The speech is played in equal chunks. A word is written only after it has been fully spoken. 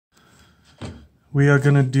We are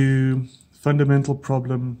going to do fundamental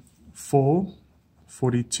problem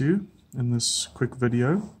 4-42 in this quick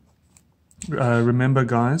video. Remember,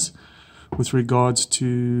 guys, with regards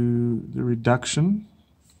to the reduction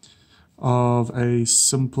of a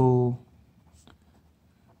simple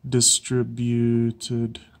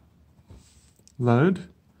distributed load,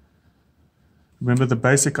 remember the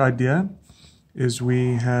basic idea is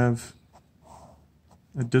we have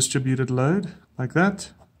a distributed load like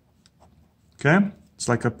that. Okay, it's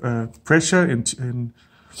like a pressure in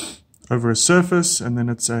over a surface, and then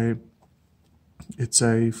it's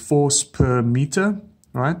a force per meter,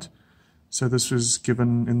 right? So this was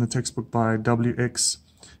given in the textbook by Wx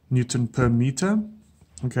Newton per meter.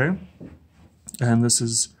 Okay, and this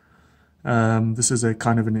is a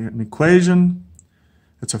kind of an equation.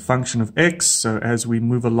 It's a function of x. So as we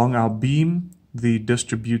move along our beam, the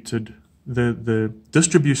distribution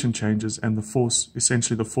changes, and the force,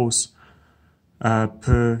 essentially the force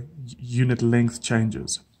per unit length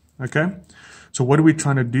changes. Okay, so what are we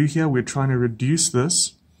trying to do here? We're trying to reduce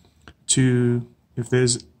this to, if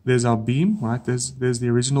there's our beam, right? There's the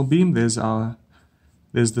original beam. There's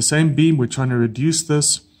the same beam. We're trying to reduce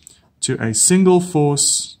this to a single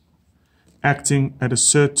force acting at a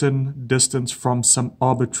certain distance from some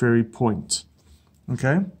arbitrary point.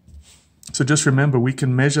 Okay, so just remember, we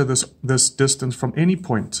can measure this distance from any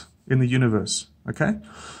point in the universe. Okay,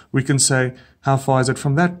 we can say, how far is it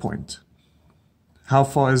from that point? How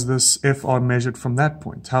far is this FR measured from that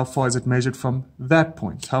point? How far is it measured from that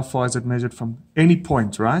point? How far is it measured from any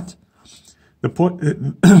point, right? The point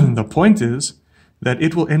is that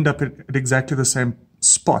it will end up at exactly the same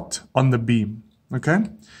spot on the beam, okay?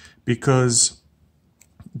 Because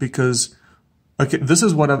okay, this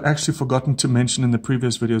is what I've actually forgotten to mention in the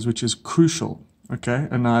previous videos, which is crucial, okay?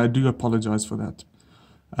 And I do apologize for that.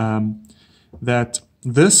 That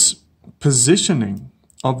this positioning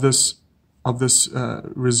of this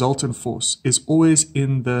resultant force is always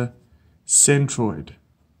in the centroid.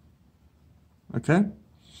 Okay,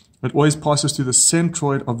 it always passes through the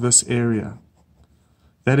centroid of this area.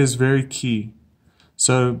 That is very key.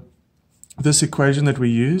 So this equation that we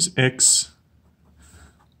use, x,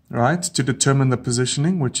 right, to determine the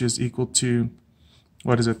positioning, which is equal to,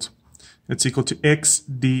 what is it? It's equal to x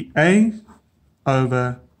dA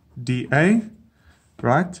over dA,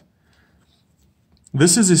 right?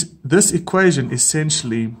 This equation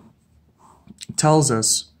essentially tells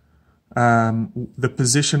us the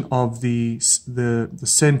position of the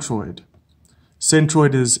centroid.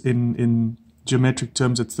 Centroid is, in geometric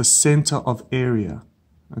terms, it's the center of area.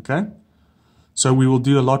 Okay, so we will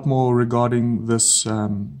do a lot more regarding this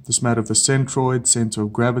this matter of the centroid, center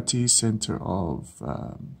of gravity, center of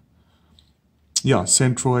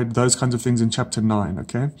centroid, those kinds of things in chapter 9.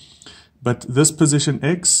 Okay, but this position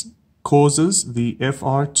x causes the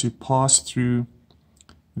FR to pass through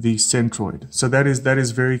the centroid. So that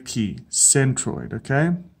is very key. Centroid,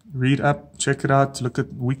 okay? Read up, check it out, look at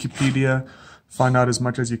Wikipedia, find out as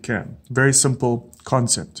much as you can. Very simple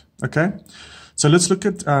concept, okay? So let's look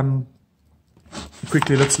at,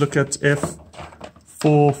 quickly, let's look at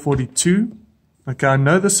F4-42. Okay, I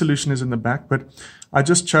know the solution is in the back, but I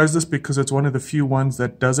just chose this because it's one of the few ones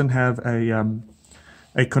that doesn't have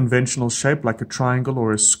a conventional shape like a triangle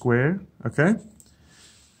or a square. Okay,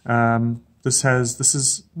 this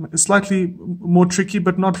is slightly more tricky,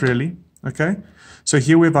 but not really. Okay, so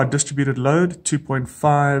here we have our distributed load,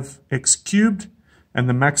 2.5 x cubed, and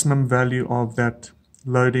the maximum value of that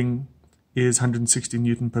loading is 160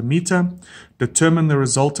 Newton per meter. Determine the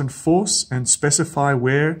resultant force and specify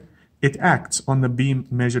where it acts on the beam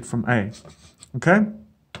measured from A. Okay,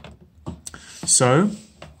 so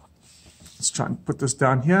let's try and put this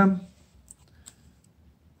down here.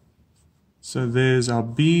 So there's our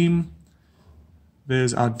beam.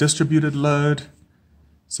 There's our distributed load.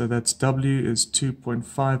 So that's W is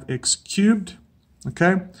 2.5 x cubed.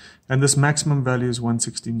 Okay. And this maximum value is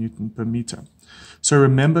 160 Newton per meter. So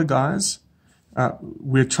remember, guys,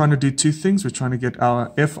 we're trying to do two things. We're trying to get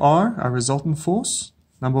our FR, our resultant force,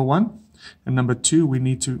 number one. And number two, we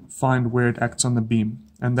need to find where it acts on the beam.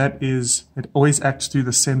 And that is, it always acts through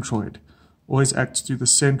the centroid. Always acts through the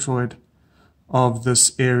centroid of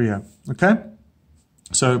this area. Okay,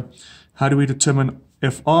 so how do we determine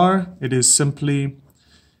FR? It is simply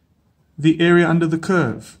the area under the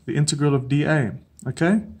curve, the integral of dA.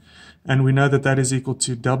 Okay, and we know that that is equal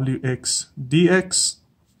to Wx dx,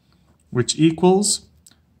 which equals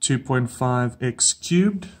 2.5 x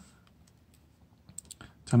cubed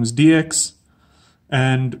times dx.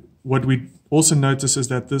 And what we also notice is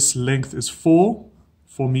that this length is 4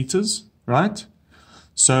 meters. Right?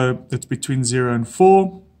 So it's between 0 and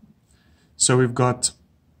 4. So we've got,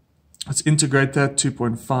 let's integrate that,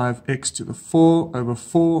 2.5x to the 4 over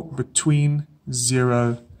 4 between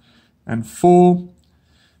 0 and 4.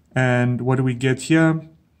 And what do we get here?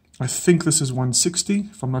 I think this is 160,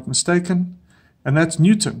 if I'm not mistaken. And that's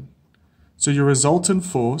Newton. So your resultant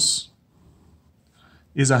force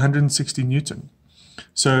is 160 Newton.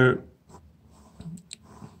 So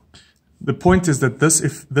the point is that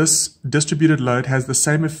if this distributed load has the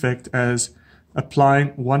same effect as applying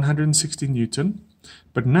 160 Newton,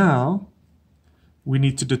 but now we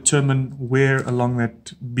need to determine where along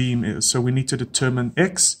that beam is. So we need to determine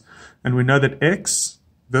x, and we know that x,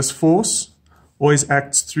 this force, always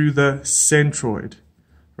acts through the centroid,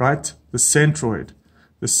 right? The centroid,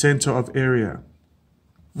 the center of area.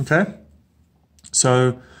 Okay?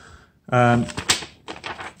 So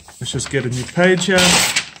let's just get a new page here.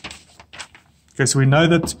 Okay, so we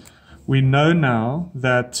know now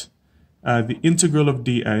that the integral of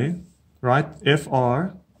dA, right?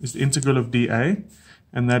 FR is the integral of dA,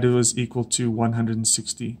 and that was equal to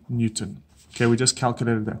 160 Newton. Okay, we just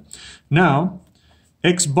calculated that. Now,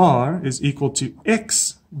 x bar is equal to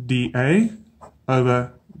x dA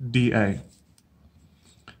over dA,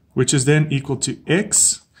 which is then equal to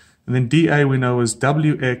x, and then dA we know is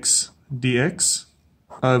wx dx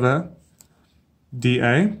over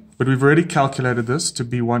dA, but we've already calculated this to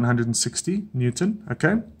be 160 Newton,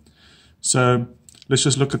 okay? So let's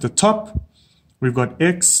just look at the top. We've got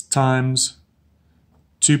x times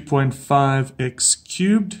 2.5x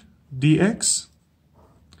cubed dx,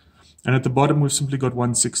 and at the bottom we've simply got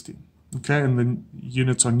 160, okay? And the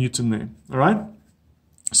units are Newton there, all right?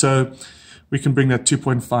 So we can bring that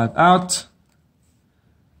 2.5 out,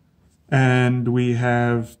 and we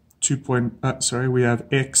have we have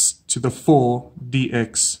x to the 4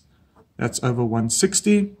 dx. That's over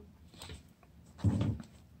 160.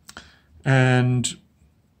 And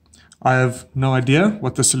I have no idea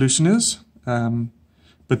what the solution is,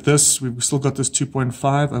 but we've still got this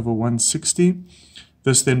 2.5 over 160.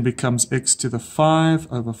 This then becomes x to the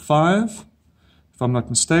 5 over 5, if I'm not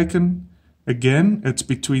mistaken. Again, it's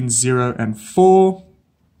between 0 and 4.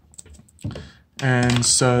 And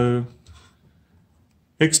so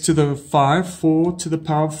x to the 5, 4 to the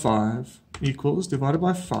power of 5 equals, divided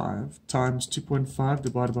by 5, times 2.5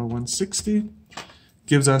 divided by 160,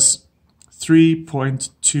 gives us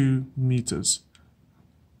 3.2 meters.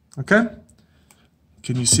 Okay?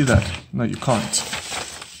 Can you see that? No, you can't.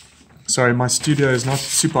 Sorry, my studio is not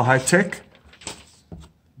super high tech,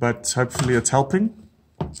 but hopefully it's helping.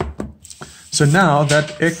 So now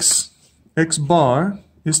that x bar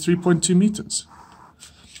is 3.2 meters.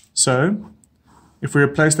 So if we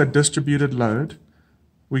replace that distributed load,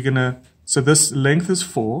 we're gonna, so this length is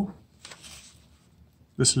 4.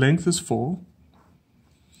 This length is 4.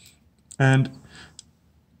 And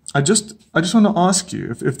I just want to ask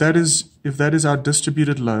you, if that is our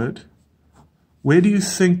distributed load, where do you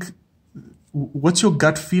think, what's your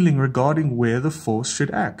gut feeling regarding where the force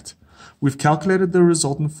should act? We've calculated the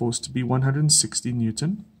resultant force to be 160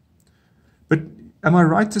 Newton. But am I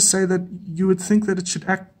right to say that you would think that it should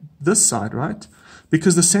act this side, right?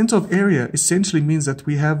 Because the center of area essentially means that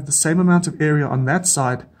we have the same amount of area on that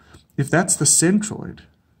side if that's the centroid,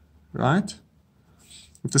 right?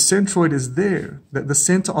 If the centroid is there, that the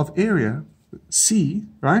center of area, C,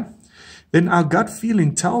 right? Then our gut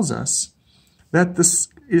feeling tells us that this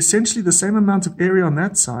essentially the same amount of area on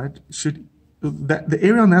that side that the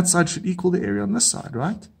area on that side should equal the area on this side,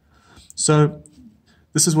 right? So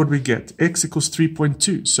this is what we get. X equals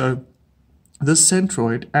 3.2. So this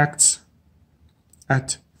centroid acts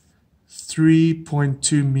at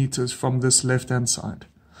 3.2 meters from this left-hand side.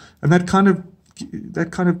 And that kind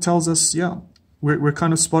of tells us, yeah, we're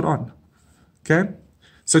kind of spot on. Okay?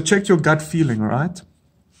 So check your gut feeling, all right?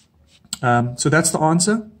 So that's the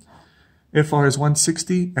answer. FR is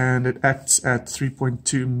 160, and it acts at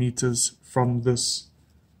 3.2 meters from this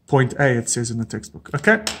point A, it says in the textbook.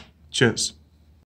 Okay? Cheers.